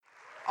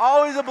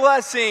Always a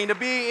blessing to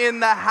be in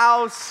the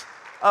house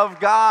of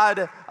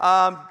God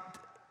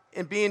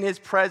and be in His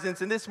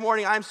presence. And this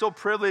morning, I'm so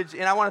privileged,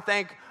 and I want to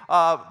thank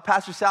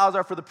Pastor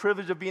Salazar for the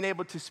privilege of being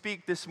able to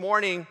speak this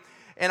morning.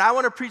 And I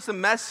want to preach the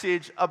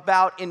message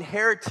about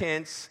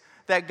inheritance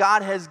that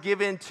God has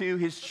given to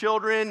His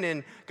children,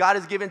 and God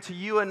has given to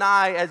you and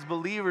I as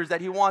believers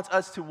that He wants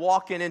us to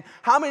walk in. And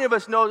how many of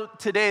us know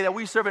today that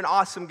we serve an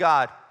awesome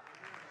God?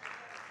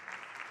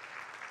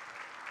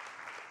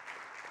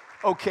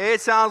 Okay, it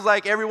sounds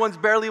like everyone's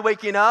barely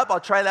waking up. I'll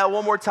try that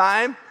one more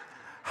time.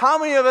 How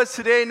many of us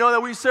today know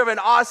that we serve an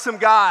awesome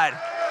God?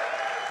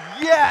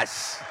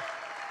 Yes.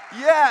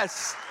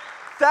 Yes.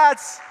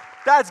 That's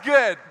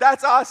good.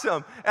 That's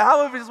awesome. And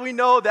how many of us we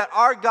know that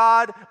our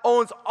God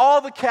owns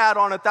all the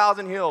cattle on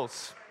 1,000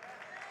 hills?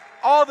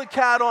 All the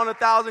cattle on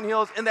 1,000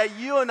 hills, and that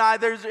you and I,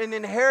 there's an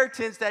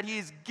inheritance that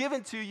He's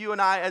given to you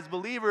and I as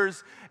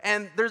believers,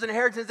 and there's an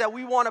inheritance that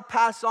we want to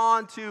pass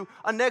on to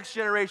a next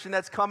generation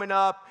that's coming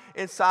up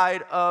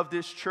inside of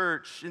this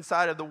church,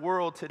 inside of the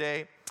world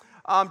today.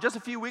 Just a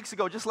few weeks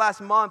ago, just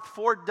last month,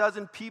 4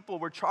 dozen people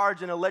were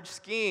charged in an alleged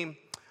scheme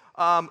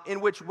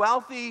in which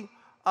wealthy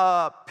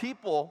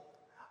people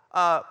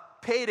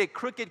paid a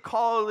crooked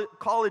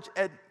college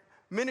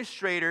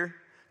administrator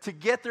to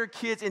get their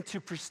kids into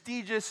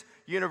prestigious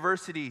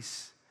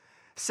universities.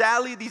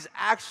 Sadly, these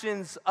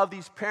actions of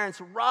these parents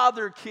rob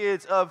their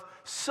kids of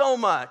so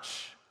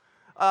much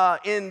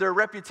in their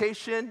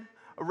reputation,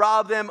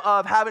 rob them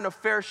of having a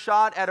fair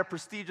shot at a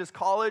prestigious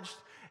college,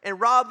 and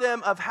rob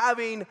them of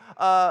having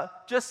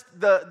just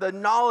the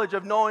knowledge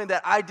of knowing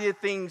that I did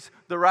things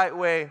the right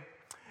way.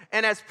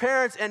 And as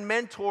parents and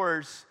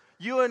mentors,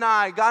 you and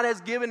I, God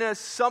has given us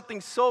something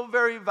so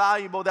very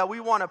valuable that we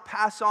want to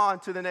pass on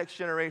to the next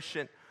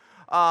generation.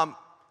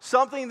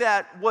 Something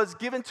that was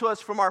given to us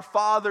from our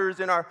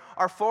fathers and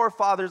our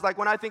forefathers. Like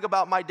when I think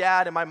about my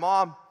dad and my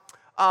mom,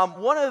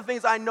 one of the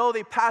things I know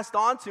they passed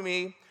on to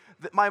me,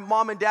 my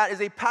mom and dad, is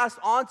they passed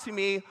on to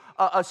me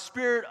a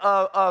spirit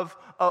of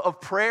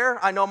prayer.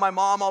 I know my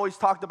mom always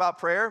talked about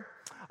prayer.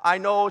 I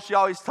know she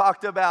always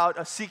talked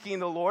about seeking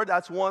the Lord.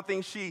 That's one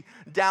thing she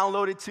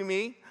downloaded to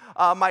me.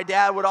 My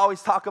dad would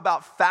always talk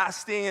about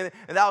fasting, and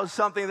that was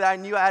something that I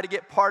knew I had to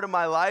get part of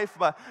my life.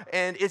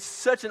 And it's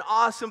such an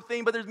awesome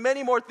thing, but there's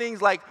many more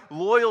things, like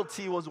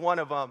loyalty was one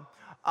of them,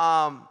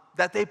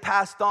 that they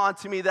passed on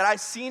to me, that I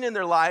seen in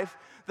their life,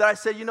 that I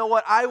said, you know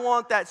what, I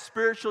want that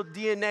spiritual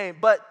DNA.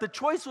 But the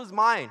choice was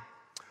mine,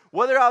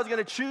 whether I was going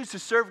to choose to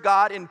serve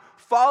God and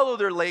follow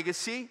their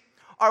legacy,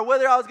 or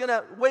whether I was going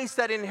to waste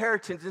that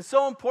inheritance. It's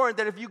so important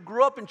that if you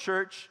grew up in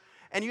church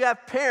and you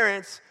have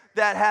parents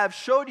that have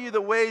showed you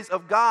the ways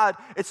of God,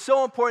 it's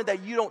so important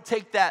that you don't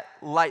take that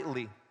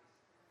lightly.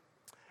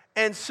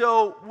 And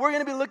so we're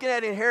going to be looking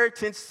at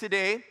inheritance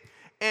today,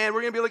 and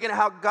we're going to be looking at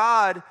how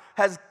God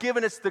has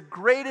given us the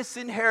greatest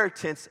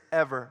inheritance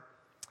ever.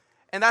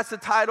 And that's the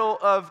title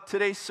of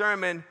today's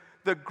sermon,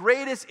 The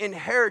Greatest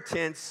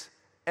Inheritance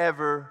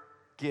Ever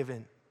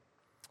Given.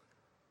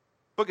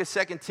 Book of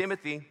 2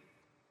 Timothy,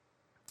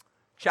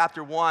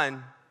 chapter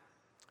 1,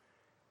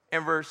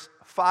 and verse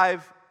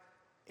 5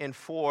 and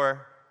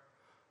 4.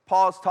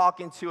 Paul's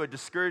talking to a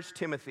discouraged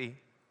Timothy,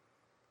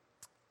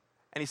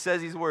 and he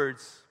says these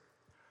words: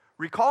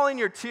 "Recalling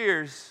your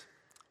tears,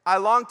 I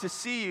long to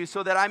see you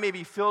so that I may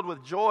be filled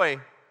with joy.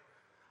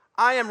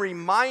 I am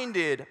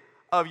reminded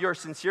of your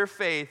sincere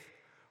faith,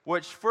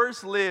 which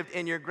first lived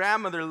in your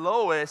grandmother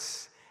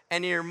Lois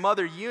and in your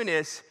mother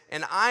Eunice,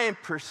 and I am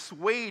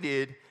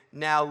persuaded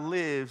now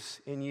lives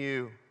in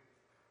you."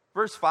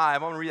 Verse 5,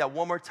 I'm going to read that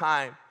one more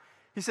time.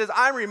 He says,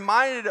 "I'm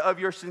reminded of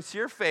your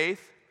sincere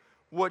faith,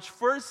 which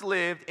first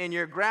lived in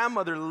your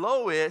grandmother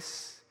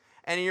Lois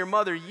and in your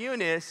mother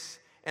Eunice,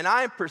 and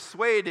I am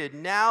persuaded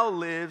now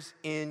lives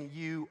in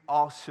you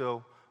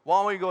also." Why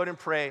don't we go ahead and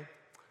pray?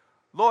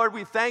 Lord,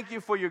 we thank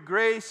you for your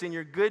grace and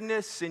your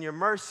goodness and your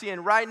mercy,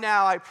 and right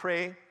now I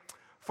pray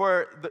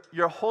for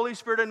your Holy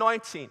Spirit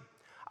anointing.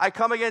 I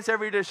come against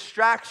every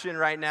distraction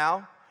right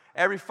now,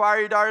 every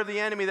fiery dart of the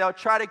enemy that will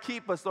try to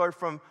keep us, Lord,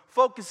 from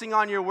focusing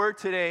on your word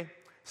today,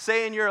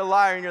 saying you're a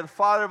liar and you're the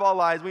father of all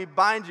lies. We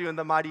bind you in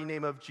the mighty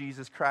name of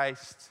Jesus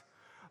Christ.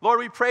 Lord,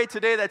 we pray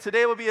today that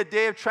today will be a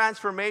day of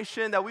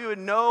transformation, that we would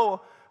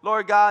know,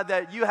 Lord God,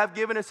 that you have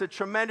given us a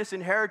tremendous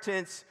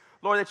inheritance,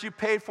 Lord, that you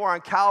paid for on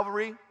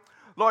Calvary.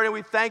 Lord, and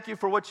we thank you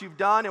for what you've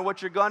done and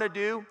what you're going to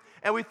do.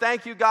 And we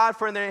thank you, God,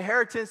 for the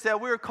inheritance that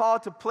we're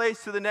called to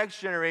place to the next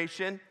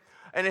generation,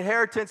 an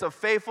inheritance of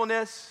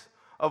faithfulness,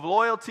 of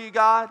loyalty,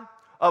 God,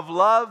 of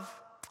love,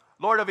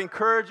 Lord, of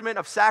encouragement,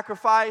 of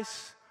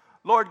sacrifice.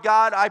 Lord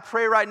God, I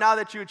pray right now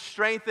that you would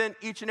strengthen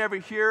each and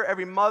every here,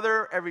 every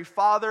mother, every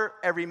father,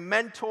 every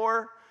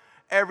mentor,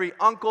 every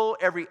uncle,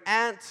 every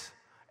aunt,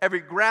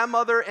 every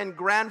grandmother and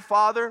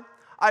grandfather.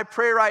 I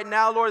pray right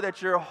now, Lord,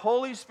 that your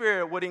Holy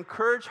Spirit would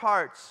encourage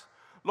hearts,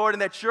 Lord,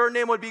 and that your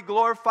name would be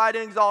glorified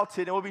and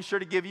exalted, and we'll be sure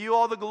to give you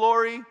all the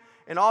glory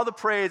and all the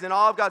praise, and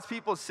all of God's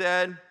people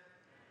said,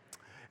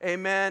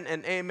 amen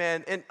and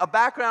amen. And a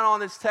background on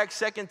this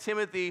text, 2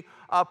 Timothy,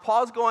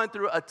 Paul's going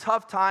through a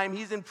tough time.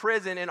 He's in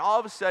prison, and all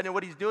of a sudden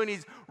what he's doing,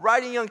 he's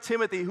writing young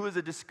Timothy, who is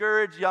a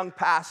discouraged young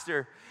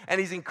pastor, and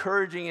he's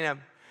encouraging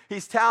him.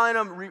 He's telling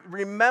him,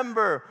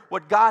 remember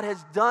what God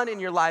has done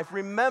in your life.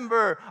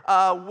 Remember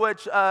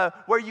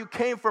where you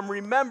came from.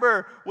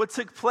 Remember what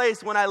took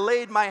place when I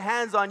laid my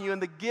hands on you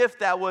and the gift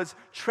that was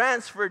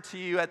transferred to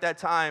you at that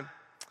time.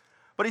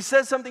 But he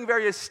says something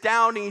very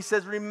astounding. He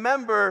says,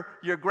 remember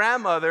your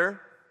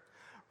grandmother.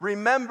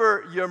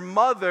 Remember your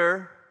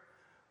mother,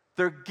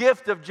 their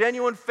gift of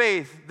genuine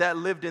faith that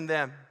lived in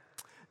them.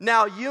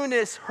 Now,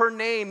 Eunice, her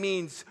name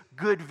means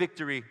good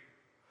victory.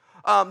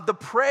 The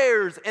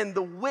prayers and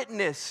the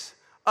witness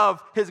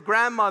of his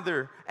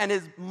grandmother and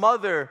his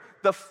mother,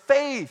 the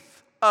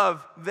faith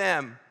of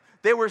them,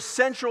 they were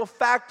central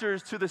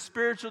factors to the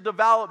spiritual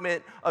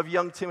development of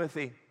young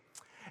Timothy.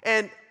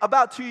 And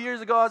about 2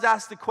 years ago, I was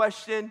asked a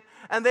question,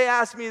 and they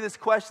asked me this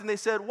question. They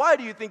said, why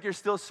do you think you're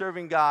still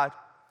serving God?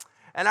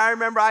 And I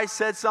remember I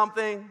said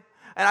something,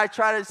 and I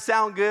tried to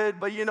sound good,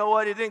 but you know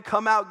what? It didn't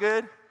come out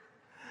good.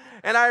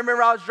 And I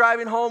remember I was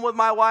driving home with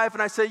my wife,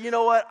 and I said, you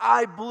know what?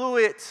 I blew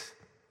it.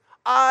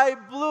 I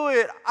blew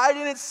it. I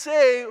didn't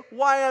say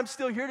why I'm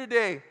still here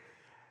today.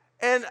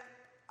 And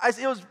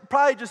it was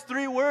probably just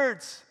 3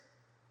 words.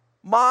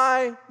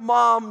 My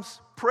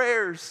mom's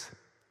prayers.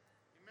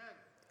 Amen.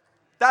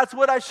 That's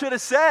what I should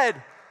have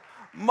said.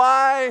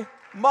 My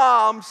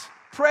mom's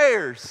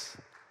prayers.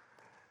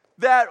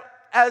 That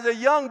as a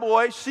young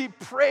boy, she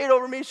prayed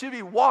over me. She'd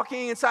be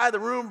walking inside the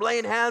room,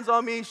 laying hands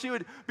on me. She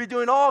would be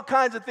doing all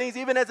kinds of things.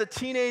 Even as a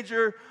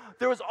teenager,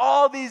 there was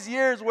all these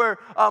years where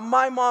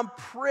my mom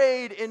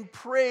prayed and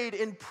prayed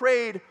and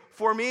prayed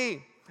for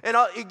me. And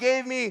it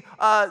gave me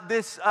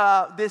this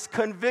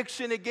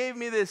conviction. It gave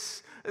me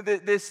this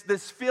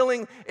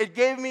feeling. It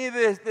gave me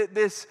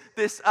this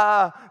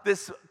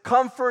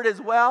comfort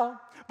as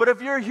well. But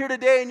if you're here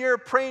today and you're a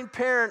praying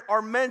parent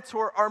or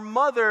mentor or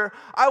mother,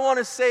 I want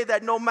to say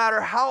that no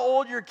matter how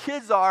old your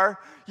kids are,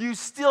 you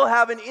still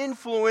have an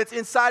influence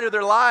inside of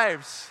their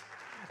lives.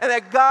 And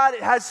that God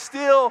has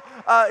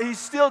He's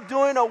still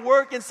doing a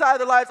work inside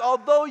their lives.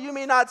 Although you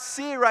may not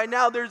see it right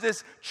now, there's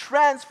this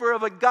transfer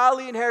of a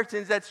godly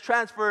inheritance that's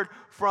transferred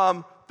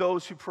from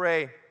those who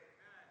pray.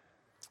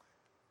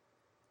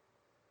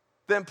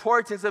 The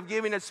importance of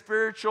giving a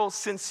spiritual,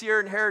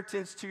 sincere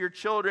inheritance to your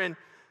children,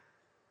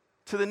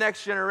 to the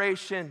next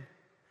generation,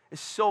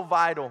 is so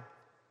vital.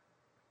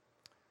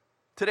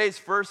 Today's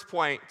first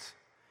point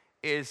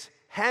is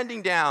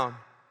handing down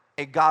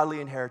a godly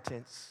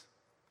inheritance.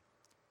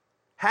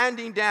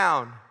 Handing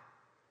down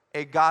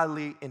a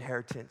godly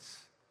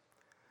inheritance.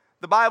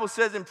 The Bible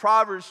says in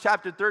Proverbs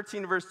chapter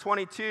 13, verse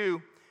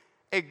 22,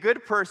 a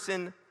good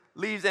person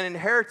leaves an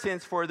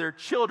inheritance for their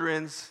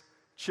children's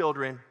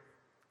children.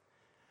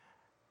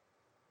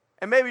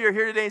 And maybe you're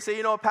here today and say,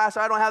 you know what,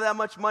 Pastor, I don't have that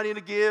much money to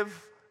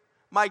give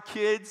my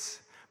kids.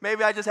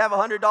 Maybe I just have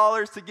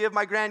 $100 to give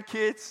my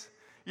grandkids.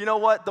 You know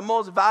what? The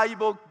most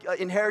valuable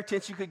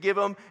inheritance you could give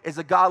them is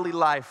a godly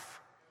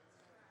life.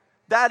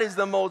 That is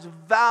the most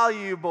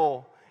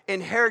valuable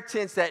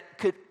inheritance that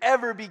could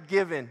ever be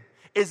given,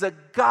 is a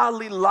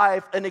godly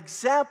life. An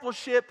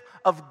exampleship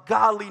of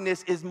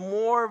godliness is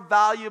more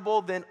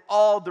valuable than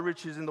all the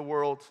riches in the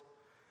world.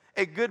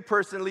 A good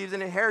person leaves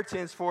an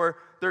inheritance for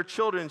their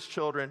children's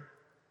children.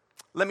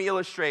 Let me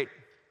illustrate.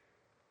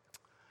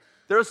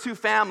 There's 2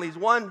 families,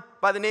 one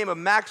by the name of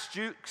Max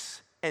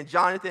Jukes and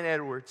Jonathan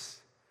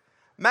Edwards.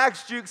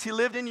 Max Jukes, he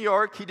lived in New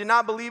York. He did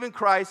not believe in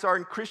Christ or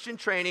in Christian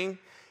training.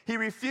 He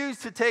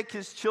refused to take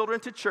his children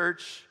to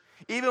church,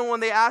 even when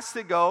they asked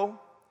to go.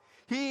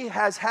 He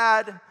has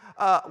had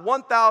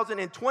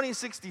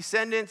 1,026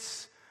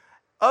 descendants.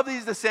 Of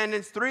these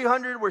descendants,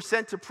 300 were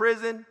sent to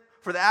prison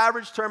for the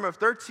average term of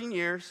 13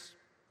 years.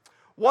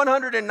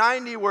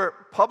 190 were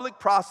public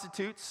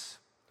prostitutes.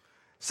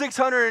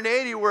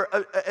 680 were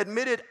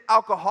admitted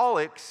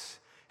alcoholics.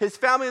 His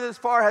family thus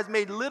far has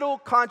made little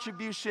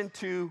contribution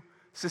to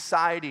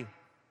society.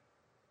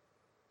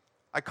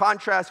 I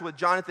contrast with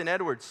Jonathan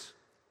Edwards.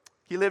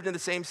 He lived in the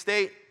same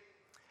state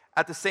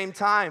at the same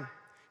time.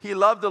 He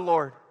loved the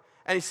Lord,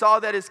 and he saw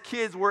that his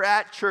kids were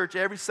at church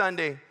every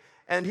Sunday,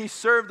 and he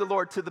served the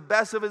Lord to the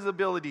best of his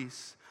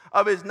abilities.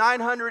 Of his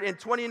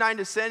 929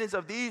 descendants,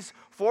 of these,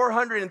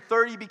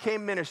 430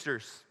 became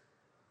ministers.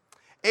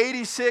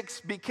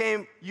 86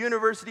 became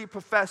university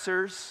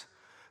professors.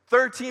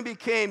 13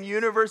 became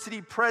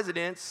university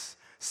presidents.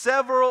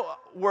 Several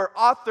were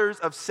authors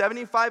of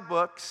 75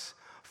 books.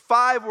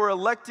 5 were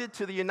elected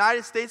to the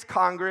United States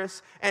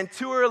Congress, and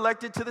 2 were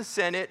elected to the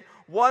Senate.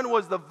 1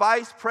 was the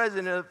vice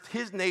president of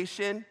his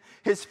nation.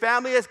 His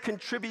family has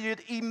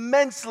contributed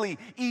immensely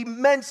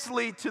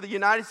to the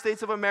United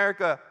States of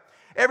America.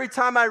 Every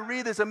time I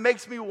read this, it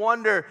makes me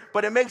wonder,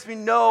 but it makes me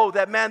know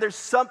that, man, there's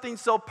something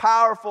so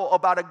powerful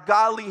about a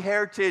godly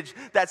heritage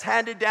that's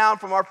handed down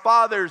from our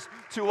fathers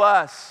to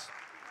us.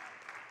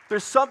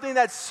 There's something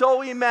that's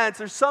so immense.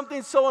 There's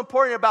something so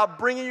important about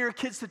bringing your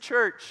kids to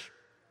church.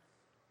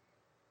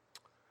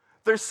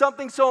 There's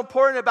something so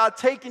important about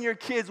taking your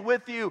kids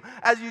with you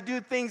as you do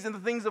things in the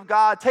things of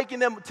God, taking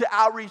them to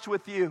outreach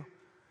with you.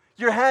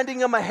 You're handing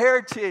them a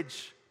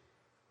heritage.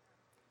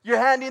 You're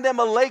handing them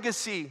a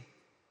legacy.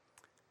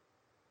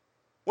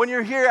 When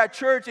you're here at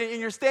church and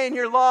you're staying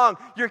here long,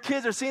 your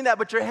kids are seeing that,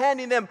 but you're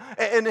handing them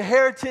an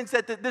inheritance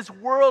that this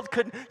world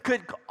could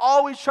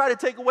always try to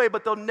take away,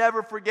 but they'll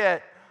never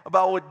forget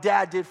about what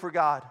dad did for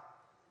God.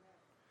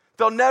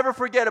 They'll never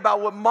forget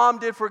about what mom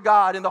did for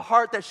God and the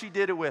heart that she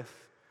did it with.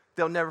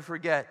 They'll never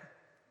forget.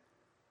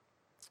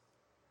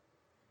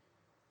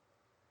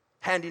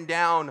 Handing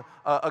down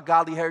a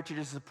godly heritage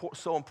is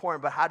so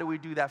important, but how do we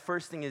do that?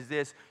 First thing is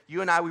this.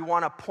 You and I, we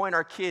want to point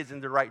our kids in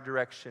the right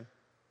direction.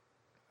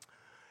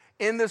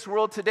 In this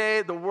world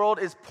today, the world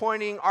is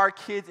pointing our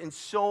kids in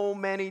so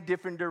many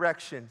different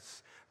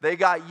directions. They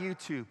got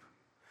YouTube.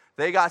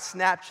 They got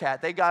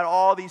Snapchat. They got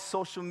all these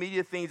social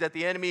media things that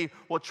the enemy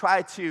will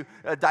try to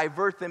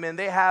divert them in.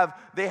 They have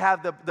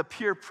the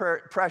peer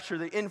pressure,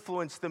 the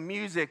influence, the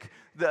music,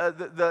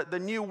 the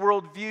new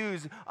world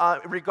views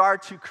in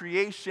regard to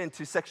creation,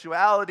 to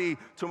sexuality,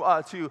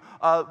 to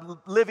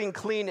living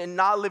clean and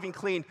not living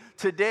clean.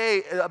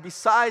 Today,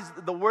 besides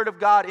the Word of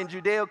God and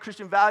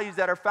Judeo-Christian values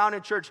that are found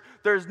in church,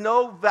 there's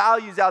no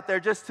values out there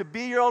just to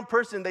be your own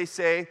person, they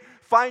say.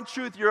 Find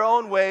truth your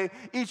own way.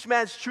 Each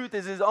man's truth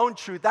is his own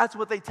truth. That's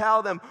what they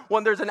tell them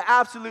when there's an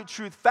absolute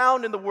truth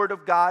found in the Word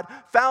of God,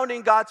 found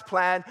in God's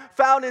plan,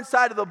 found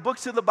inside of the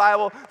books of the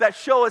Bible that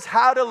show us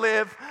how to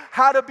live,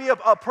 how to be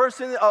a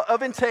person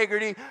of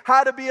integrity,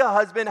 how to be a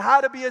husband, how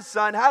to be a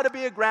son, how to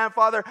be a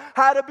grandfather,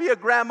 how to be a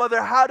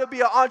grandmother, how to be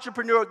an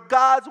entrepreneur.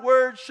 God's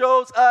Word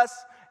shows us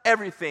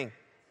everything.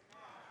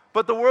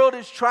 But the world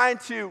is trying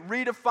to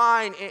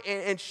redefine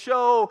and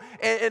show,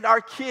 and our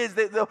kids,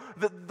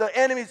 the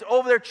enemy's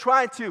over there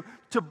trying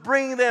to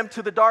bring them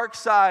to the dark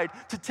side,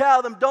 to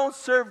tell them, don't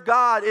serve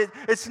God.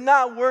 It's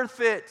not worth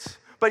it.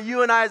 But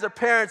you and I as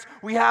parents,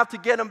 we have to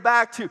get them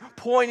back to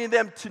pointing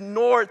them to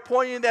north,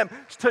 pointing them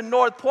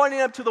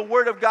to the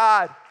Word of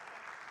God.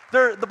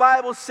 The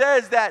Bible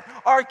says that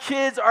our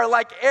kids are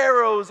like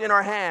arrows in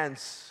our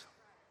hands.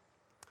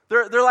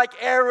 They're like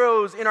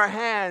arrows in our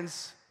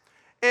hands.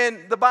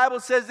 And the Bible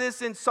says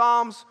this in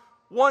Psalms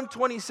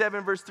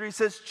 127, verse 3,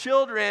 says,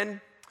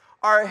 children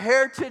are a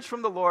heritage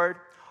from the Lord,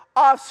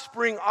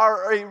 offspring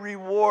are a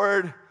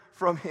reward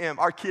from Him.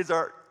 Our kids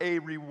are a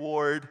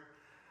reward.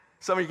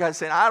 Some of you guys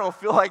saying, I don't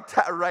feel like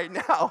that right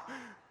now.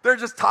 They're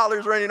just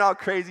toddlers running all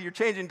crazy. You're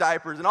changing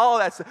diapers and all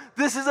that stuff.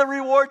 This is a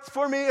reward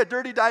for me, a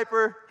dirty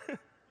diaper.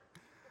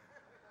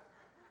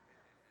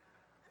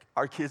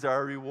 Our kids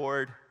are a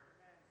reward.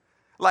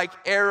 Like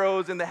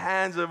arrows in the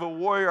hands of a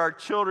warrior, our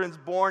children's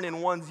born in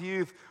one's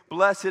youth.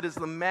 Blessed is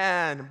the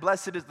man,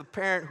 blessed is the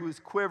parent whose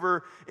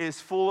quiver is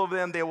full of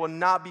them. They will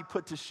not be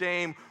put to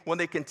shame when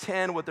they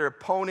contend with their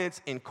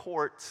opponents in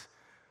court.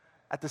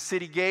 At the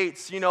city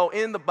gates,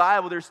 in the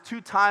Bible, there's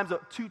two types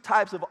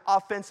of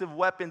offensive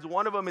weapons.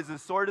 One of them is the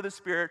sword of the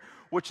Spirit,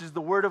 which is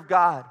the Word of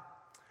God.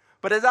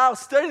 But as I was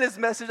studying this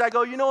message, I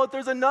go, you know what?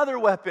 There's another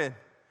weapon.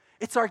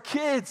 It's our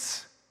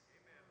kids.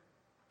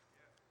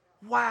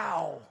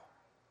 Wow.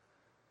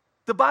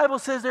 The Bible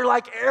says they're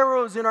like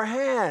arrows in our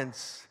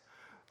hands.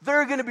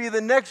 They're going to be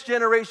the next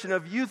generation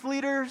of youth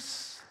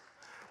leaders.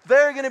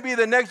 They're going to be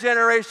the next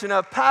generation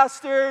of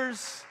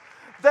pastors.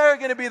 They're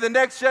going to be the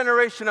next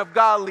generation of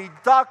godly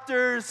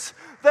doctors.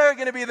 They're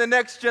going to be the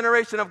next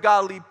generation of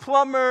godly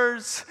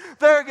plumbers.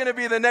 They're going to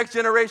be the next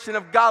generation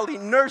of godly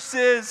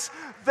nurses.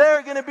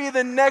 They're going to be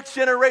the next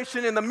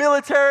generation in the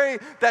military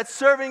that's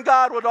serving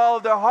God with all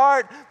of their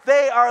heart.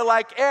 They are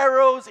like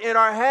arrows in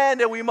our hand,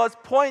 and we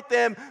must point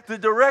them the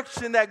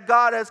direction that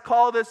God has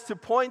called us to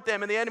point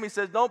them. And the enemy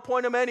says, don't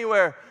point them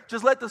anywhere.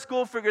 Just let the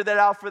school figure that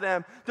out for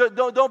them.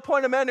 Don't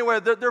point them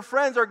anywhere. Their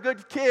friends are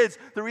good kids.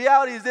 The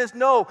reality is this,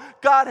 no,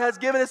 God has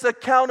given us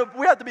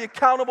we have to be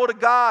accountable to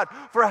God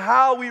for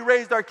how we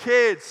raised our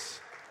kids.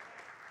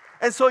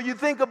 And so you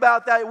think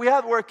about that,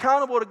 we're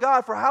accountable to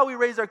God for how we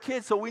raise our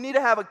kids, so we need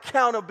to have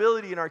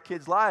accountability in our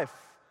kids' life.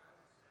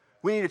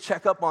 We need to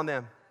check up on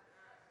them.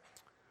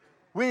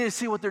 We need to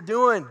see what they're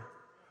doing.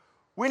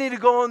 We need to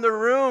go in their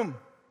room.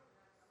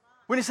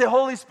 We need to say,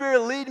 Holy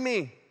Spirit, lead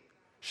me,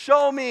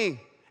 show me,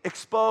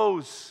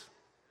 expose.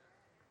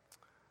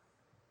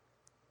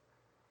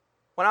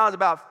 When I was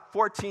about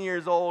 14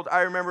 years old,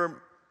 I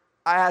remember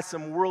I had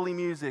some worldly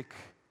music,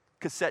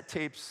 cassette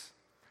tapes,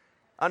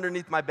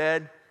 underneath my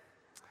bed.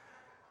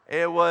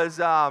 It was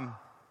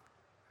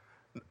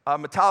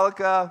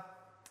Metallica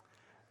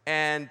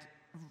and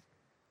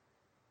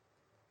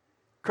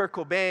Kurt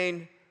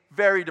Cobain,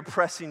 very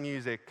depressing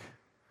music.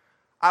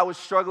 I was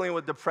struggling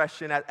with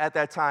depression at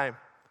that time.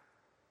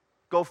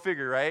 Go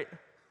figure, right?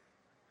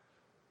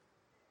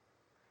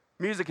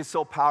 Music is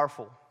so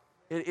powerful.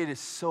 It is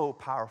so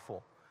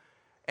powerful.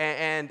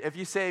 And if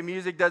you say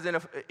music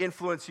doesn't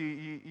influence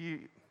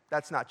you,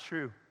 that's not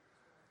true.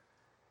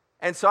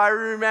 And so I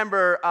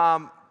remember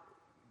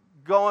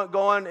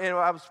going, and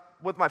I was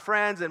with my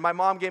friends, and my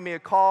mom gave me a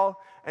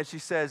call, and she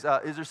says,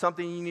 is there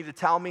something you need to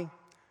tell me?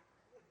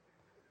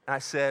 And I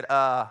said,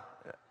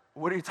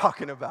 what are you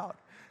talking about?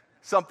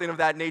 Something of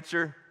that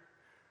nature.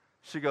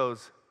 She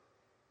goes,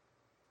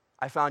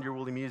 I found your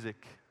worldly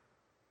music.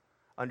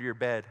 under your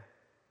bed.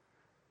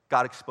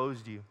 God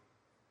exposed you.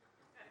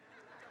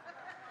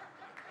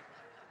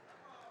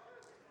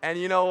 And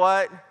you know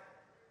what?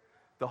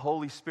 The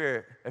Holy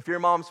Spirit. If your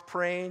mom's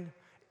praying,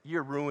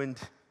 you're ruined.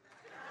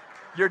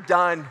 You're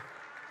done.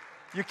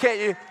 You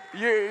can't,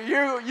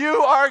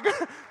 you are,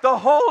 the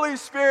Holy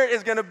Spirit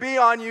is going to be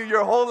on you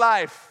your whole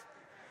life.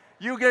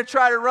 You're going to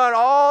try to run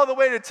all the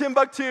way to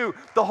Timbuktu.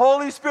 The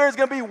Holy Spirit's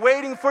going to be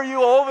waiting for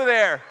you over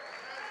there.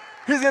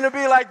 He's going to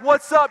be like,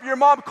 what's up? Your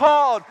mom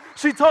called.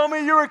 She told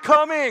me you were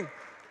coming.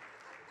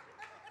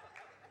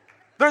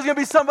 There's going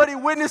to be somebody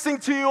witnessing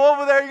to you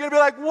over there. You're going to be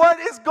like, what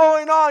is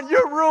going on?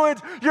 You're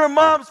ruined. Your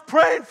mom's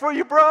praying for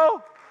you,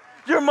 bro.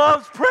 Your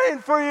mom's praying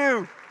for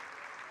you.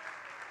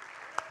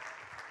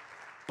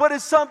 But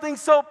it's something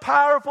so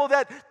powerful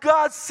that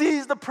God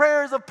sees the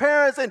prayers of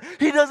parents, and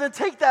He doesn't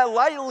take that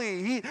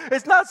lightly.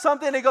 It's not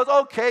something that He goes,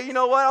 okay, you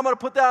know what, I'm going to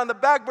put that on the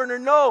back burner.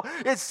 No,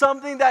 it's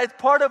something that is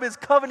part of His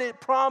covenant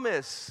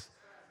promise.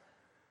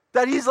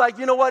 That He's like,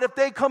 you know what, if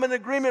they come in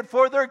agreement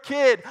for their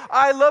kid,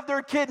 I love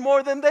their kid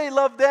more than they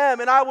love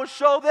them, and I will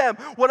show them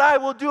what I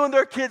will do in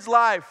their kid's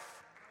life.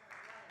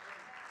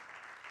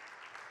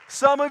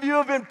 Some of you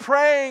have been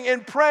praying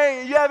and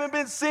praying. You haven't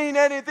been seeing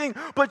anything,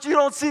 but you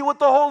don't see what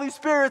the Holy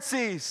Spirit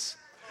sees.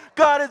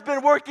 God has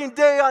been working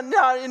day and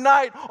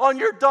night on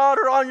your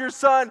daughter, on your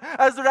son,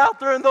 as they're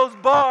out there in those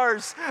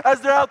bars,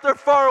 as they're out there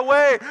far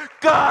away.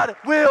 God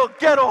will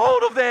get a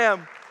hold of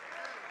them.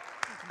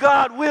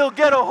 God will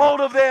get a hold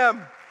of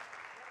them.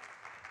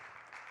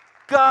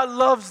 God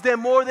loves them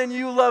more than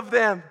you love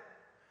them.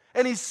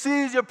 And He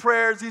sees your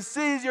prayers. He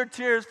sees your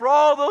tears for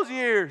all those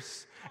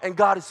years. And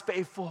God is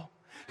faithful.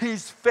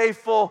 He's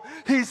faithful.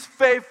 He's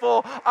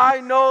faithful.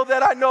 I know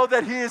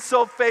that He is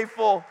so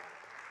faithful.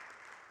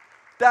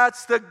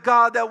 That's the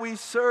God that we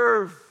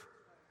serve.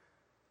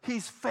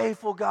 He's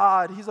faithful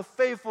God. He's a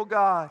faithful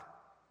God.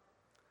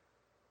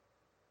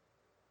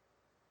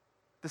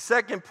 The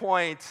second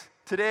point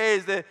today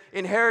is the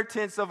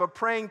inheritance of a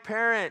praying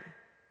parent.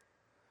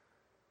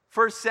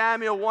 1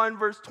 Samuel 1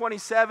 verse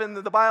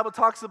 27, the Bible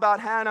talks about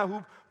Hannah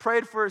who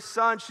prayed for her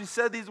son. She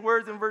said these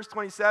words in verse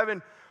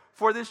 27,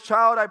 "For this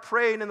child I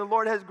prayed, and the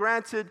Lord has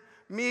granted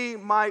me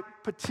my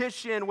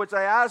petition, which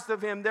I asked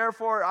of Him.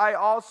 Therefore I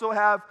also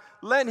have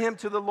lent him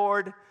to the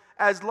Lord.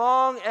 As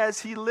long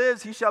as he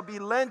lives, he shall be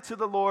lent to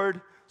the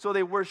Lord." So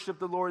they worship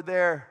the Lord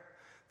there.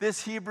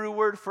 This Hebrew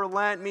word for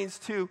lent means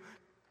to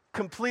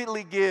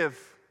completely give,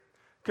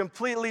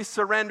 completely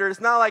surrender. It's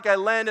not like I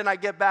lend and I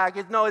get back.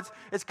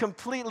 It's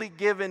completely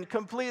given,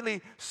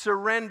 completely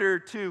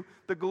surrendered to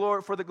the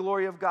glory, for the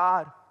glory of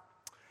God.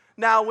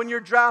 Now, when you're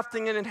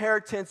drafting an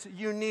inheritance,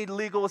 you need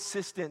legal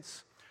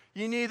assistance.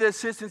 You need the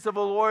assistance of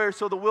a lawyer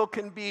so the will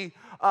can be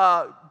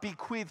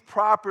bequeathed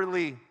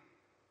properly.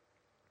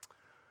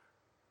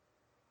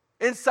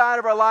 Inside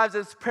of our lives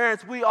as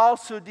parents, we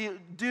also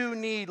do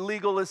need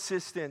legal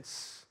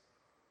assistance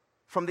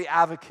from the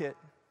advocate,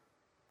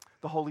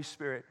 the Holy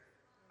Spirit.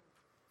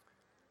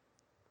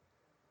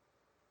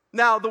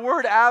 Now, the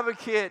word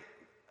advocate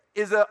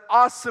is an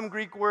awesome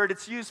Greek word.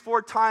 It's used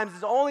 4 times.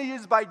 It's only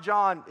used by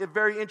John, a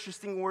very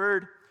interesting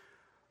word.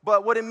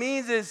 But what it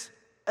means is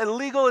a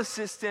legal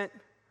assistant,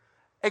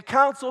 a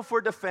counsel for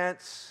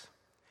defense,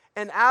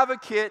 an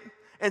advocate,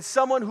 and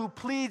someone who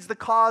pleads the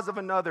cause of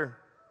another.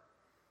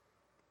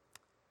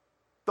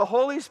 The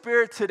Holy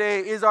Spirit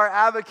today is our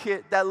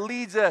advocate that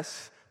leads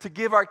us to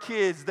give our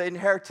kids the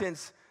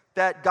inheritance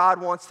that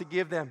God wants to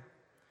give them.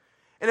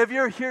 And if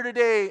you're here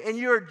today and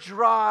you're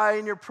dry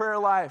in your prayer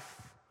life,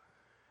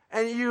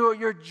 and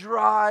you're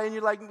dry and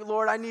you're like,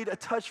 Lord, I need a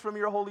touch from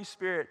your Holy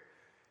Spirit,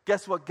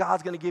 guess what?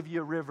 God's going to give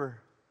you a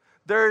river.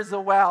 There is a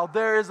well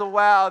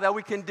that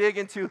we can dig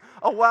into,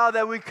 a well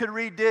that we could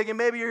re-dig. And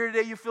maybe you're here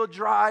today, you feel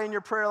dry in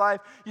your prayer life.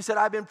 You said,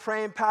 I've been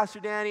praying, Pastor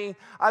Danny,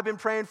 I've been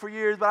praying for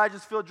years, but I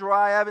just feel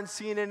dry. I haven't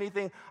seen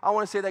anything. I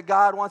want to say that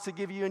God wants to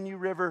give you a new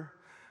river.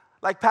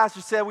 Like Pastor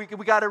said, we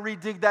got to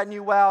redig that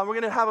new well. And we're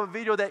going to have a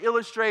video that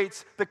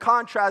illustrates the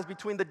contrast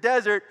between the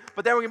desert,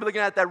 but then we're going to be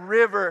looking at that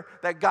river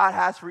that God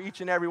has for each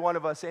and every one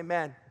of us.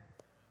 Amen.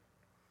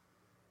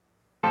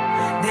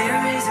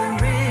 There is a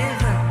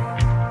river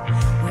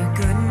where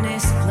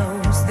goodness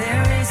flows.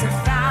 There is a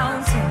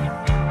fountain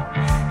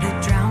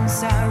that drowns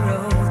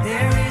sorrow.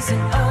 There is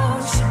an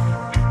ocean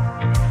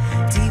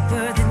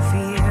deeper than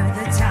fear.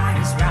 The tide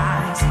is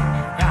rising,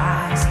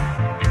 rising.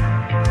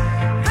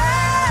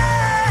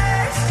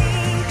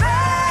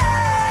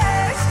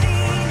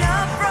 Bursting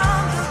up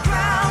from the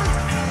ground.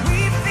 We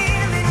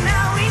feel it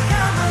now. We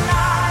come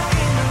alive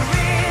in the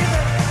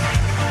river.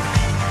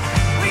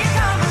 We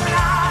come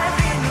alive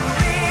in the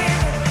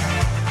river.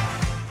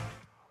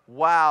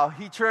 Wow,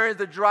 He turns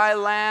the dry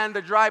land,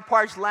 the dry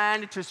parched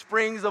land into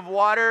springs of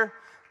water.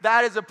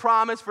 That is a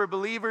promise for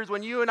believers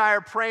when you and I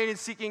are praying and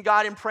seeking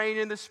God and praying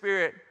in the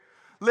Spirit,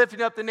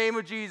 lifting up the name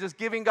of Jesus,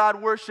 giving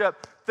God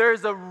worship.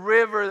 There's a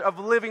river of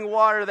living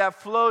water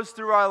that flows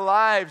through our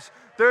lives.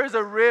 There's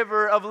a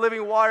river of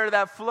living water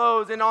that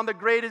flows. And on the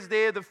greatest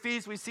day of the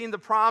feast, we've seen the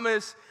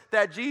promise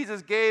that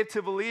Jesus gave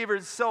to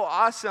believers. It's so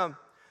awesome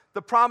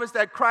the promise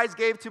that Christ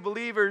gave to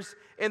believers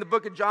in the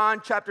book of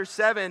John, chapter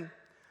 7,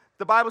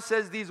 the Bible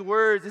says these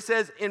words. It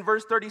says in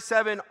verse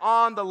 37,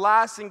 on the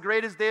last and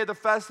greatest day of the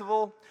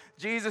festival,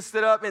 Jesus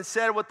stood up and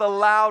said with a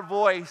loud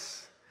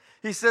voice,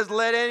 he says,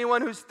 let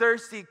anyone who's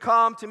thirsty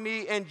come to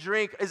me and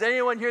drink. Is there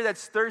anyone here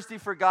that's thirsty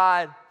for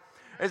God?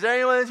 Is there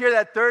anyone here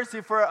that's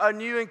thirsty for a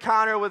new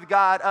encounter with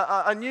God,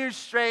 a new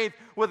strength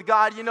with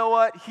God? You know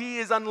what? He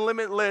is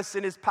unlimitless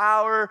in his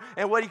power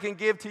and what he can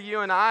give to you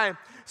and I.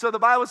 So the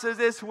Bible says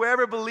this,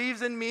 whoever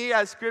believes in me,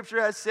 as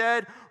Scripture has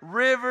said,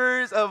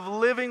 rivers of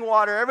living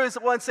water.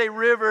 Everyone say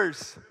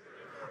rivers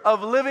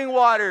of living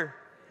water.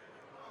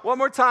 One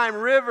more time,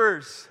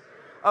 rivers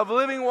of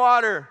living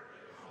water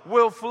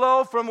will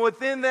flow from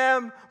within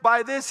them.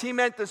 By this he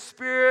meant the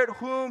Spirit,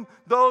 whom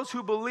those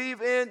who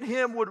believe in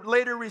him would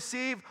later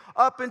receive.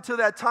 Up until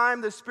that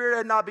time, the Spirit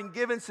had not been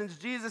given since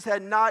Jesus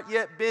had not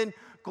yet been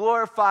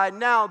glorified.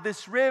 Now,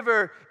 this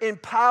river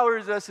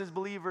empowers us as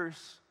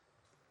believers.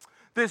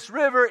 This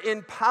river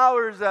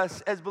empowers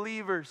us as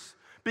believers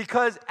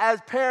because as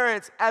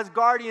parents, as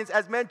guardians,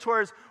 as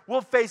mentors,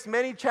 we'll face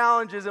many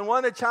challenges. And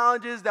one of the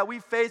challenges that we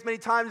face many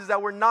times is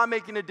that we're not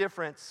making a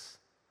difference.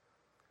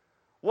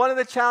 One of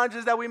the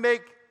challenges that we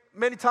make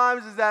many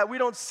times is that we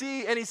don't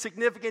see any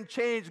significant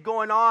change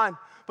going on.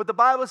 But the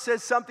Bible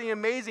says something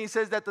amazing. It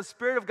says that the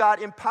Spirit of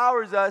God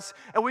empowers us,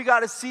 and we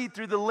got to see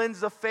through the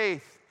lens of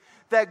faith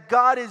that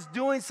God is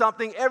doing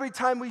something every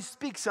time we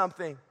speak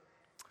something.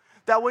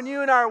 That when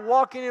you and I are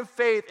walking in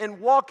faith and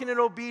walking in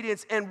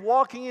obedience and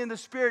walking in the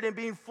Spirit and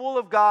being full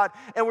of God,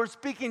 and we're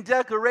speaking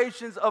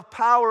declarations of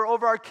power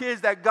over our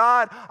kids, that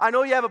God, I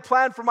know you have a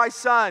plan for my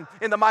son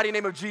in the mighty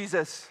name of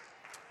Jesus.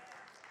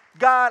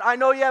 God, I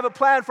know you have a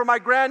plan for my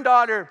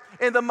granddaughter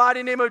in the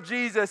mighty name of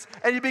Jesus.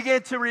 And you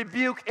begin to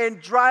rebuke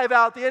and drive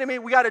out the enemy.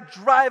 We got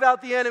to drive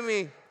out the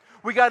enemy.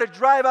 We got to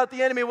drive out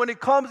the enemy when it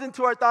comes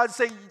into our thoughts.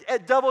 Say,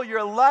 devil, you're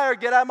a liar.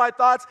 Get out of my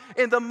thoughts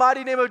in the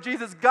mighty name of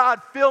Jesus.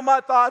 God, fill my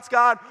thoughts,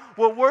 God,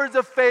 with words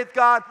of faith,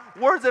 God,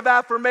 words of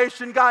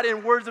affirmation, God,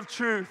 and words of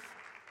truth.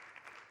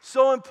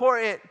 So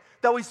important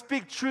that we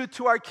speak truth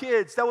to our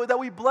kids, that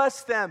we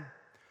bless them,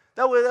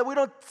 that we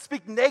don't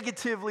speak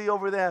negatively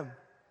over them.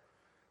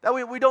 That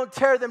we don't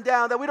tear them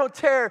down. That we don't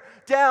tear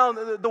down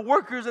the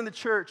workers in the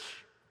church.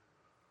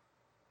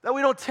 That we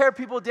don't tear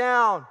people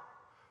down,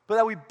 but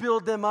that we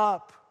build them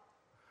up.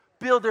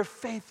 Build their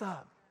faith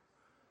up.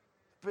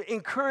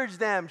 Encourage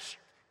them.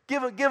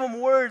 Give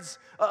them words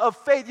of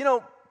faith. You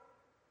know,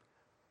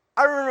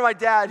 I remember my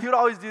dad. He would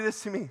always do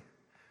this to me.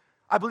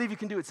 I believe you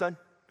can do it, son.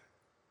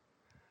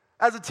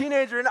 As a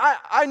teenager, and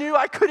I knew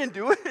I couldn't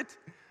do it.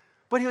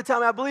 But he would tell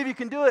me, I believe you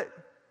can do it.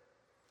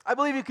 I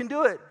believe you can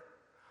do it.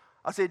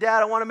 I'll say,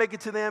 Dad, I want to make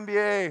it to the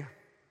NBA.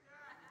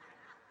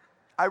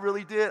 I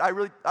really did. I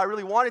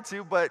really wanted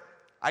to, but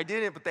I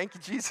didn't. But thank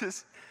you,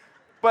 Jesus.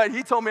 But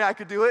he told me I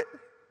could do it.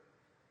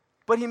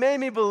 But he made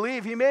me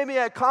believe. He made me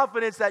have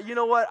confidence that, you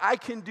know what, I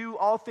can do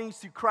all things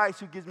through Christ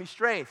who gives me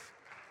strength.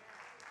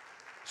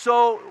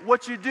 So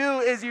what you do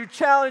is you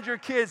challenge your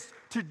kids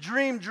to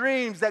dream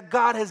dreams that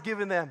God has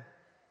given them.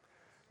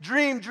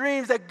 Dream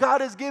dreams that God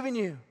has given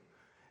you.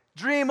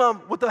 Dream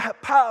them with the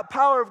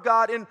power of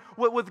God and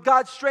with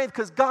God's strength,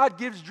 because God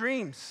gives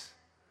dreams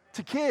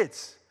to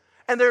kids.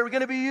 And they're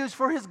going to be used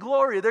for His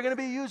glory. They're going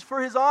to be used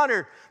for His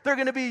honor. They're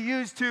going to be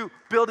used to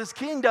build His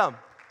kingdom.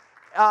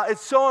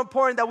 It's so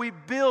important that we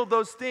build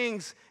those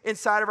things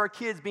inside of our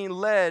kids, being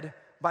led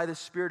by the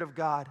Spirit of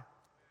God.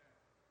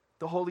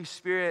 The Holy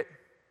Spirit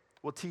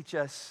will teach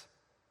us.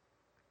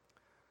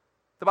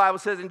 The Bible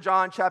says in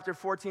John chapter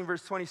 14,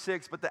 verse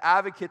 26, but the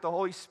advocate, the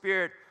Holy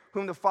Spirit,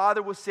 whom the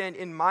Father will send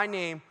in my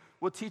name,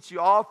 will teach you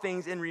all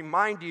things and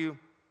remind you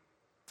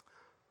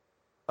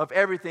of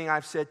everything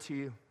I've said to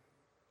you.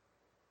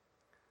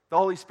 The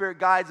Holy Spirit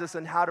guides us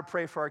on how to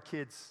pray for our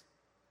kids.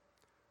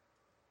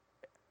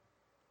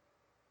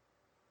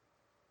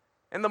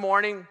 In the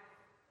morning,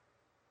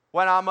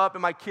 when I'm up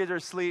and my kids are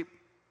asleep,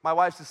 my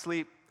wife's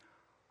asleep,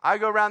 I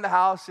go around the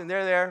house and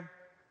they're there.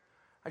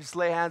 I just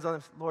lay hands on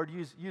them. Lord,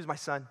 use my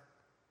son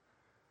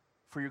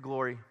for your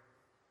glory.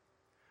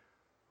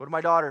 Go to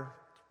my daughter.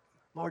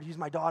 Lord, use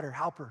my daughter.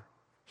 Help her.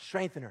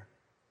 Strengthen her.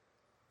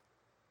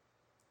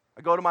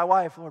 I go to my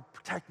wife. Lord,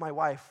 protect my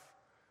wife.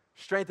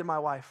 Strengthen my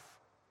wife.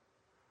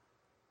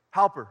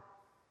 Help her.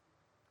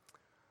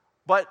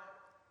 But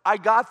I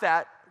got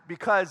that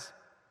because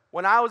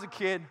when I was a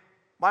kid,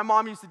 my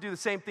mom used to do the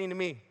same thing to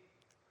me.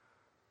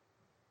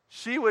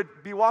 She would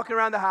be walking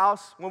around the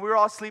house when we were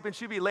all sleeping.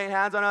 She'd be laying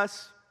hands on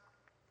us,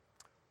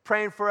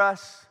 praying for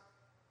us.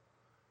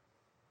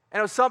 And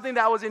it was something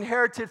that was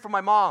inherited from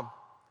my mom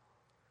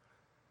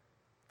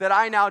that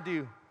I now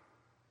do.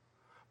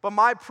 But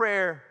my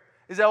prayer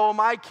is that when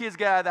my kids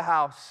get out of the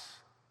house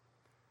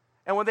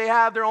and when they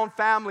have their own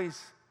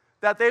families,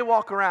 that they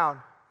walk around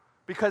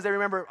because I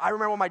remember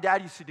what my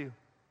dad used to do.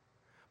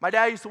 My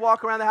dad used to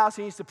walk around the house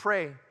and he used to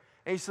pray.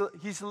 And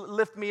he used to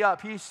lift me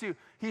up. He used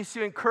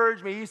to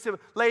encourage me. He used to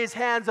lay his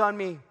hands on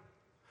me.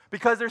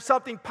 Because there's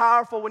something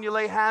powerful when you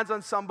lay hands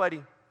on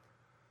somebody.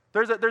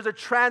 There's a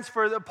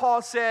transfer that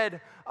Paul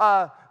said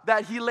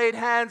that he laid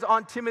hands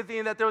on Timothy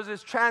and that there was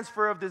this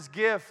transfer of this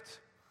gift.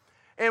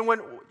 And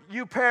when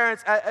you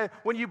parents,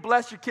 when you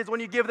bless your kids, when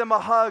you give them a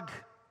hug,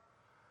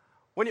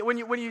 when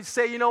you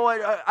say, you know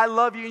what, I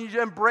love you, and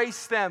you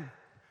embrace them.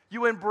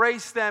 You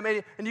embrace them,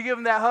 and you give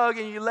them that hug,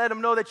 and you let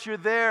them know that you're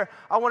there.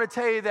 I want to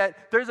tell you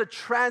that there's a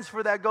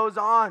transfer that goes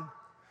on.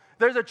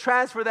 There's a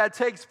transfer that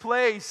takes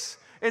place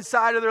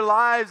inside of their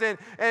lives. And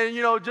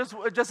you know,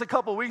 just a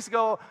couple weeks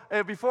ago,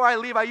 before I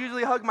leave, I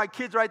usually hug my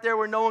kids right there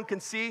where no one can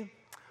see.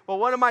 But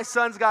one of my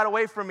sons got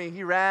away from me.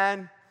 He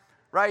ran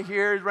right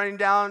here, he's running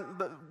down,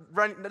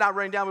 not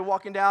running down, but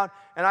walking down.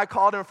 And I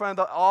called him in front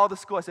of all the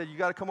school. I said, you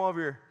got to come over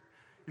here.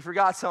 You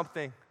forgot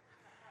something.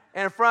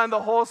 And in front of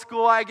the whole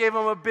school, I gave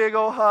him a big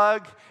old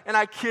hug, and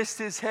I kissed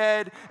his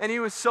head, and he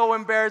was so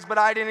embarrassed, but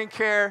I didn't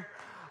care.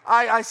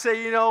 I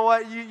say, you know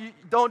what, you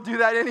don't do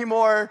that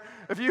anymore.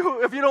 If you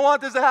don't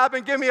want this to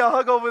happen, give me a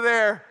hug over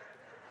there.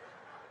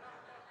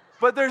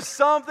 But there's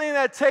something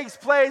that takes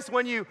place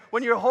when you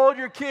hold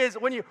your kids,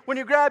 when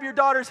you grab your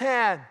daughter's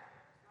hand.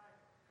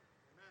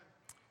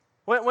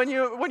 When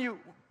you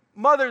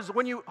mothers,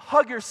 when you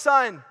hug your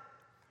son.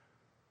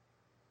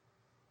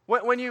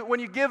 When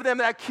you give them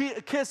that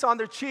kiss on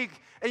their cheek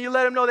and you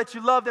let them know that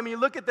you love them and you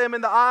look at them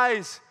in the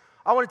eyes,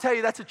 I want to tell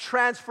you that's a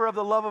transfer of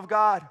the love of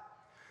God.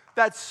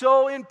 That's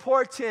so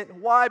important.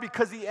 Why?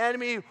 Because the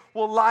enemy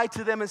will lie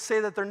to them and say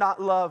that they're not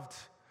loved.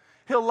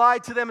 He'll lie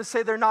to them and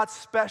say they're not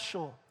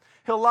special.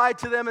 He'll lie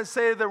to them and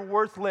say they're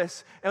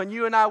worthless. And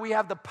you and I, we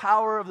have the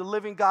power of the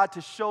living God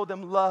to show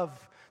them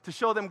love, to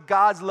show them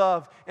God's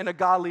love in a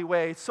godly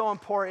way. It's so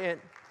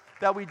important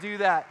that we do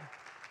that.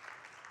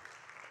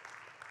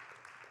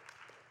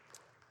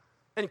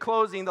 In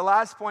closing, the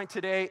last point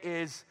today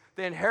is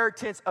the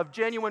inheritance of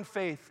genuine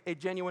faith, a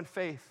genuine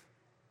faith.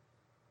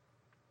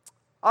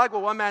 I like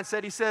what one man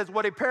said. He says,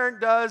 what a parent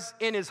does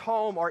in his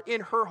home or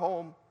in her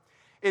home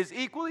is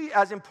equally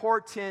as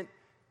important,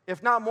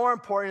 if not more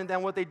important,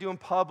 than what they do in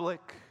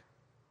public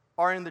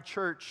or in the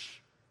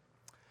church.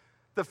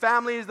 The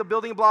family is the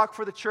building block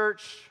for the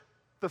church,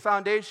 the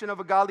foundation of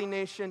a godly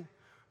nation.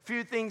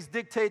 Few things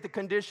dictate the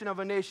condition of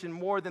a nation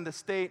more than the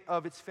state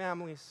of its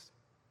families.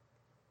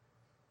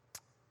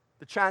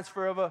 The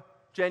transfer of a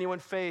genuine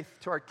faith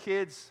to our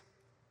kids.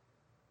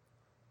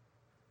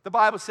 The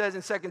Bible says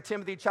in 2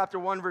 Timothy chapter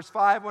 1, verse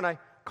 5, when I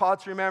call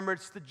to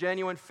remembrance the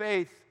genuine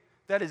faith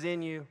that is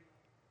in you,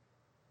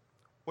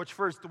 which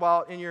first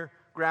dwelt in your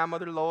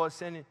grandmother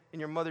Lois and in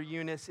your mother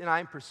Eunice, and I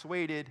am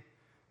persuaded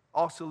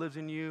also lives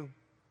in you.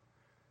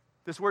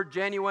 This word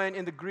genuine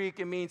in the Greek,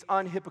 it means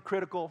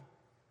unhypocritical.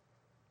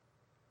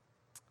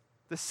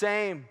 The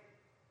same,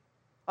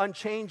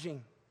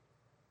 unchanging.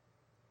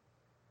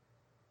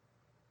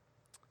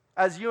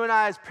 As you and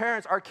I, as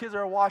parents, our kids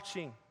are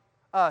watching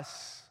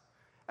us.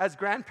 As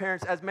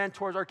grandparents, as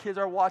mentors, our kids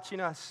are watching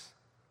us.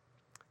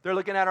 They're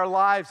looking at our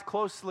lives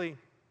closely.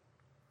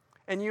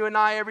 And you and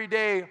I, every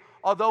day,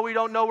 although we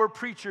don't know we're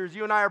preachers,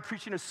 you and I are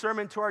preaching a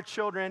sermon to our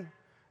children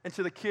and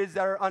to the kids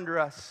that are under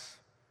us.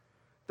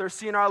 They're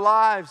seeing our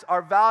lives,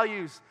 our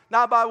values,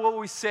 not by what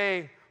we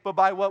say, but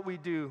by what we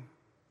do.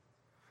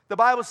 The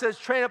Bible says,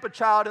 train up a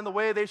child in the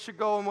way they should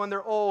go, and when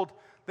they're old,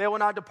 they will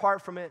not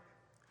depart from it.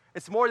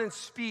 It's more than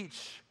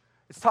speech.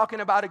 It's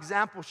talking about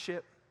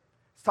exampleship.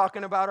 It's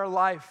talking about our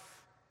life.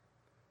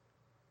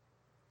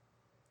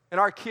 And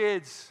our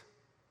kids,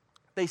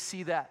 they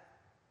see that.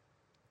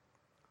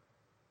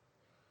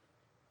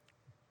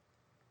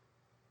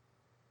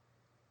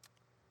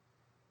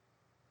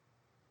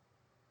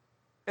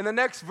 In the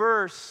next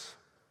verse,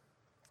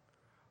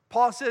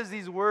 Paul says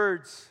these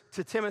words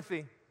to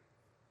Timothy.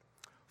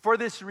 For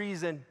this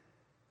reason,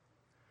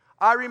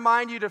 I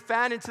remind you to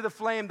fan into the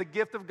flame the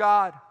gift of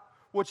God,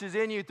 which is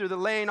in you through the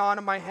laying on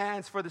of my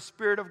hands. For the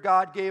Spirit of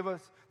God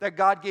that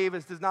God gave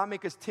us does not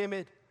make us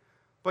timid,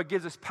 but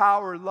gives us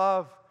power,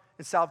 love,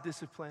 and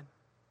self-discipline.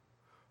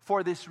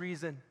 For this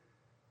reason.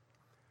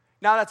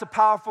 Now that's a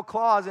powerful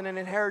clause in an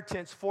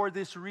inheritance. For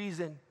this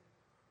reason.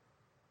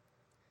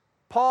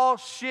 Paul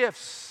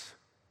shifts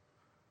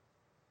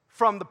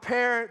from the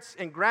parents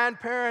and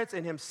grandparents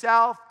and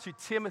himself to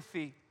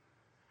Timothy.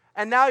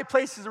 And now he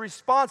places a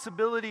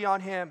responsibility on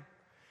him.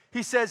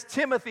 He says,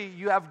 Timothy,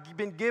 you have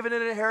been given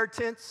an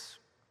inheritance.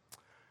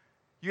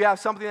 You have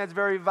something that's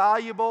very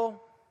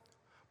valuable.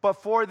 But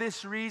for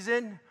this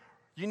reason,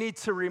 you need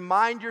to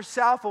remind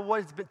yourself of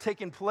what has been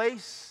taking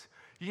place.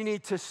 You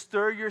need to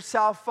stir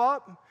yourself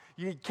up.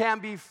 You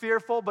can't be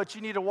fearful, but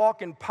you need to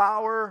walk in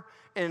power,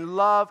 in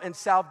love, and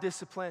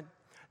self-discipline.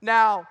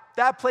 Now,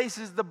 that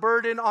places the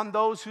burden on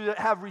those who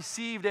have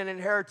received an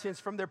inheritance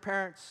from their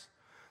parents.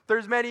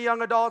 There's many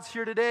young adults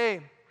here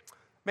today,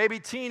 maybe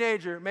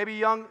teenager, maybe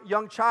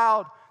young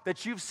child,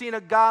 that you've seen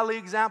a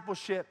godly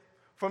exampleship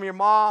from your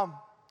mom.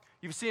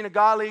 You've seen a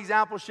godly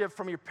exampleship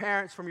from your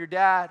parents, from your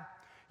dad.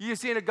 You've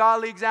seen a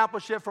godly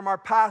exampleship from our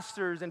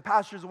pastors and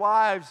pastors'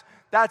 wives.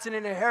 That's an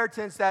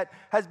inheritance that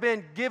has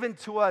been given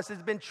to us,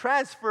 has been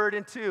transferred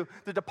into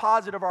the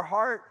deposit of our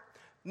heart.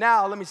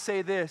 Now, let me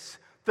say this.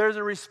 There's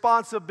a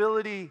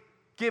responsibility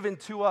given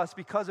to us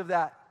because of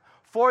that.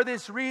 For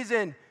this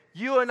reason,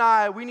 you and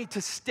I, we need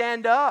to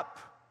stand up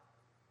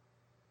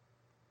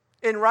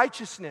in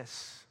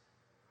righteousness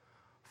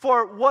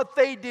for what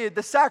they did,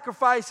 the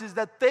sacrifices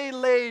that they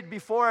laid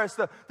before us,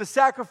 the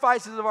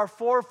sacrifices of our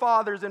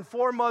forefathers and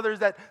foremothers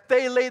that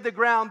they laid the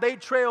ground, they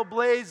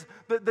trailblazed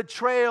the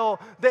trail,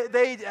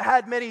 they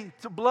had many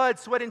blood,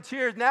 sweat, and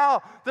tears.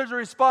 Now there's a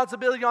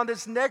responsibility on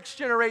this next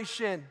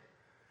generation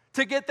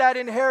to get that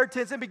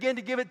inheritance and begin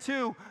to give it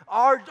to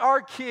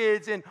our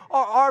kids and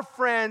our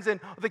friends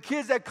and the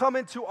kids that come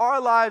into our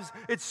lives.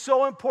 It's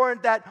so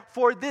important that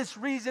for this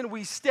reason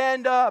we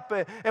stand up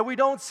and we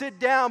don't sit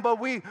down, but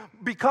we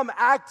become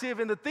active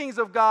in the things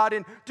of God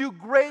and do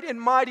great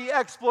and mighty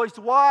exploits.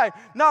 Why?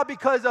 Not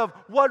because of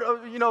what,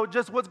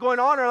 just what's going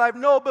on in our life.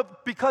 No,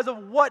 but because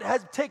of what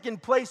has taken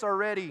place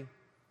already.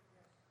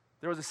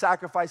 There was a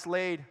sacrifice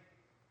laid.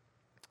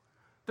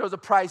 There was a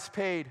price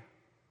paid.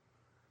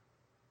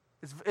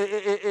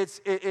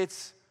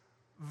 It's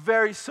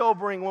very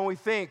sobering when we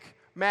think,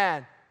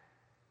 man,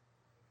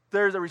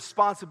 there's a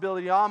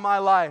responsibility on my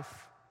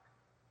life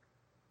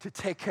to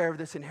take care of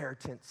this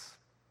inheritance.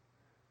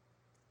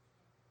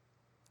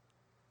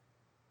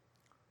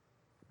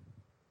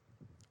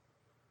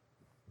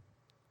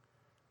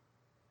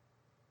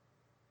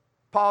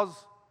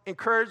 Paul's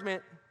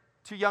encouragement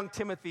to young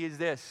Timothy is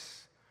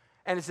this,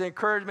 and it's an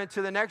encouragement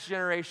to the next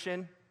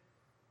generation.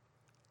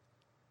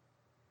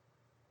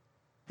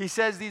 He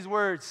says these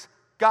words,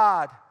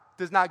 God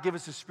does not give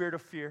us a spirit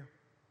of fear.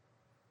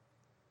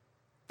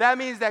 That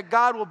means that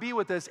God will be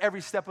with us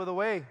every step of the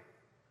way.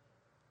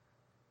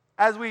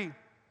 As we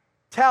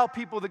tell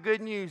people the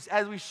good news,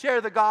 as we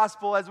share the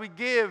gospel, as we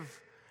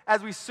give,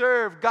 as we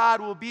serve, God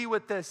will be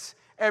with us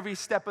every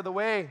step of the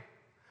way.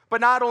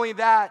 But not only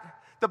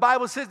that, the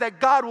Bible says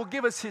that God will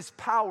give us His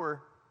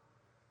power.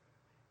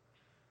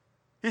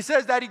 He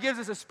says that He gives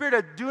us a spirit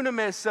of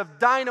dunamis, of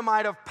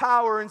dynamite, of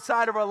power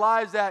inside of our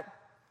lives, that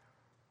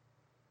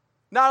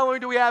not only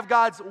do we have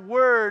God's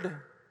word,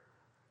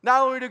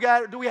 not only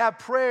do we have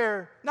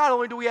prayer, not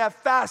only do we have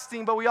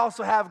fasting, but we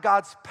also have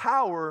God's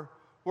power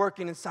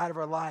working inside of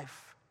our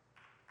life.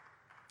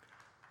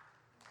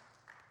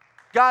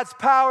 God's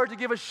power to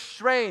give us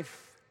strength,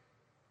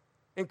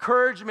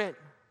 encouragement,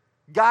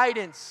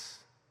 guidance,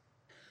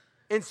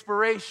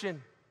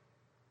 inspiration.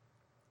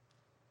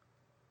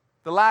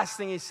 The last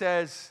thing he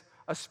says,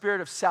 a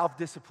spirit of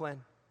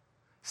self-discipline,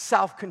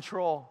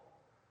 self-control.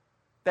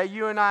 That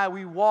you and I,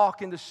 we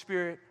walk in the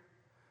Spirit.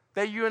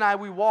 That you and I,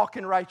 we walk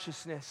in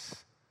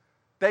righteousness.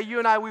 That you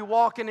and I, we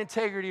walk in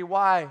integrity.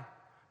 Why?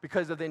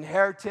 Because of the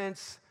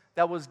inheritance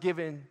that was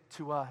given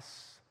to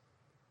us.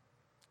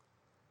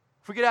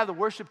 If we could have the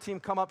worship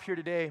team come up here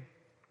today.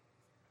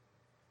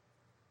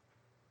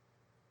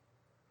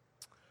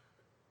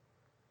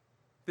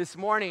 This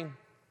morning,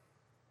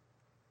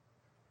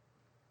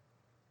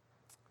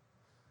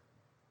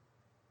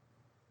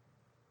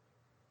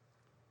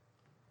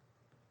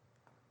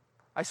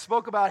 I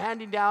spoke about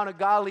handing down a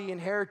godly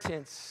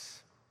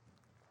inheritance.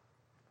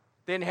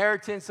 The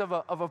inheritance of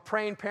a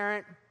praying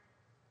parent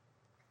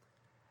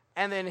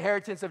and the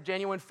inheritance of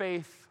genuine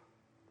faith.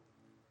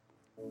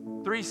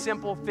 3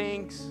 simple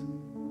things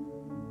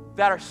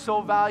that are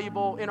so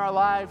valuable in our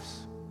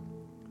lives.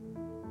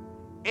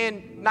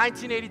 In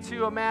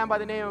 1982, a man by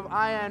the name of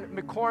Ian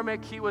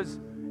McCormick, he was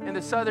in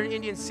the southern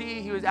Indian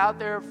Sea. He was out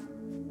there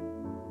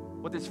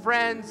with his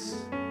friends,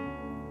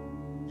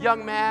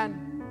 young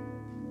man,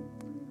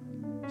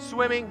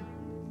 swimming.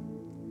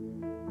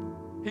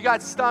 He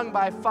got stung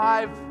by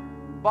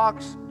 5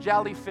 box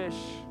jellyfish.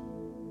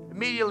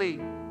 Immediately,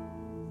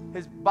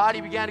 his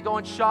body began to go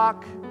in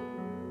shock.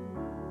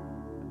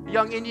 A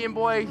young Indian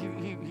boy,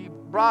 he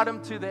brought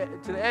him to the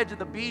edge of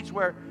the beach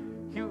where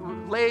he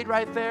laid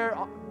right there,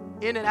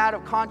 in and out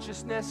of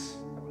consciousness.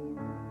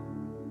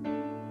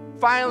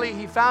 Finally,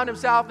 he found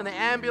himself in the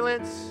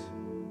ambulance,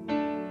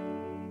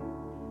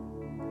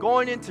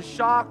 going into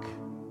shock.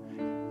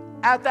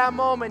 At that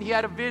moment, he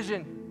had a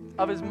vision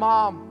of his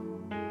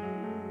mom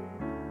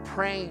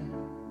praying.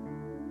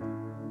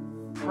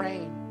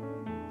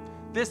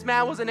 This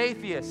man was an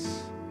atheist.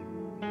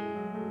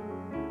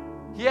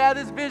 He had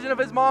this vision of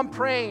his mom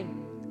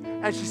praying,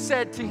 and she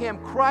said to him,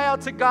 cry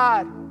out to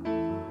God.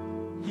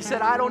 He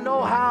said, I don't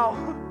know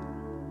how.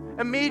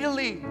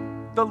 Immediately,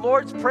 the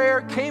Lord's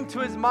Prayer came to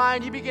his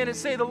mind. He began to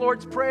say the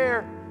Lord's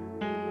Prayer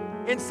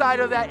inside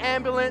of that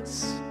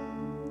ambulance.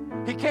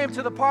 He came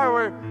to the part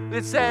where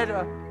it said,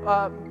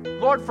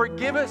 Lord,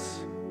 forgive us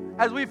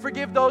as we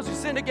forgive those who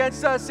sinned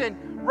against us.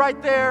 And right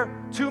there,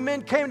 2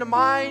 men came to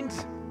mind.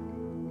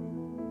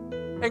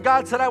 And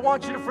God said, I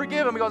want you to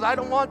forgive him. He goes, I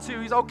don't want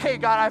to. He's okay,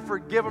 God, I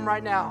forgive him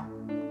right now.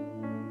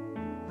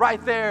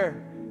 Right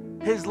there,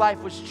 his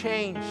life was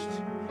changed.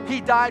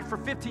 He died for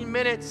 15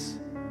 minutes.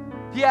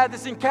 He had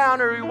this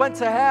encounter. He went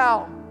to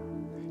hell.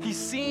 He's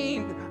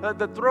seen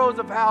the throes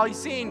of hell. He's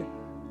seen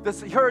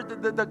this. He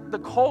heard the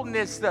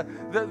coldness,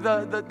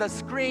 the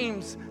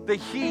screams, the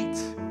heat.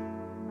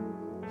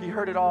 He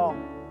heard it all.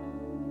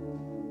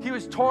 He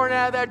was torn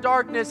out of that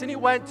darkness, and he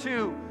went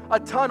to a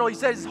tunnel. He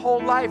said his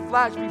whole life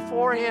flashed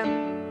before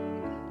him.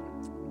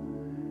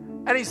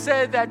 And he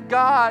said that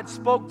God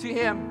spoke to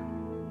him.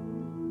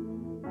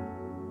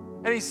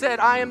 And he said,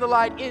 I am the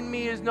light, in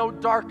me is no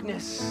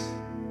darkness.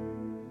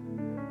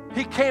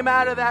 He came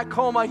out of that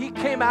coma. He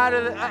came out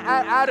of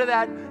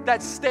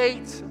that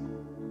state.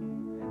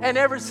 And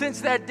ever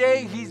since that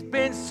day, he's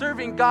been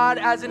serving God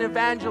as an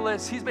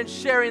evangelist. He's been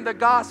sharing the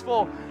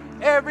gospel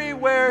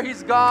everywhere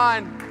he's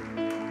gone.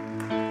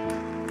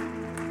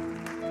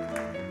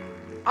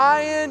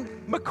 Ian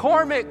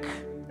McCormick,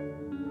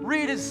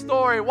 read his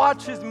story,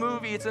 watch his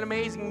movie. It's an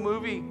amazing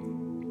movie.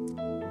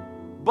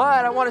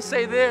 But I want to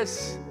say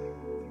this.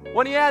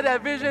 When he had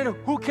that vision,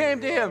 who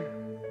came to him?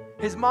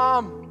 His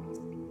mom.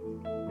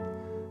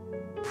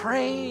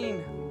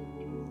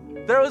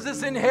 Praying. There was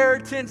this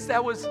inheritance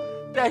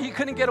that he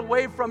couldn't get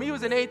away from. He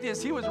was an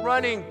atheist. He was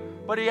running,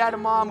 but he had a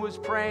mom who was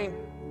praying.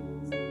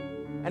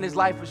 And his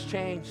life was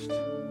changed.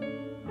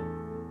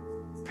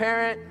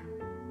 Parent,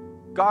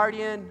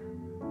 guardian,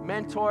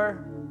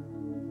 mentor,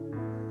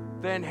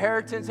 the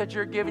inheritance that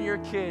you're giving your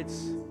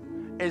kids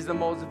is the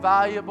most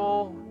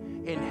valuable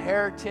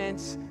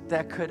inheritance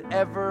that could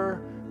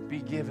ever be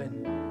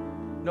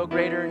given. No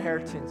greater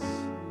inheritance.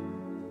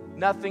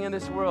 Nothing in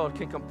this world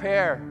can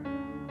compare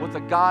with a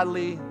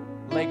godly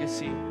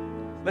legacy.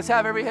 Let's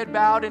have every head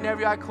bowed and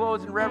every eye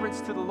closed in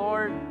reverence to the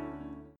Lord.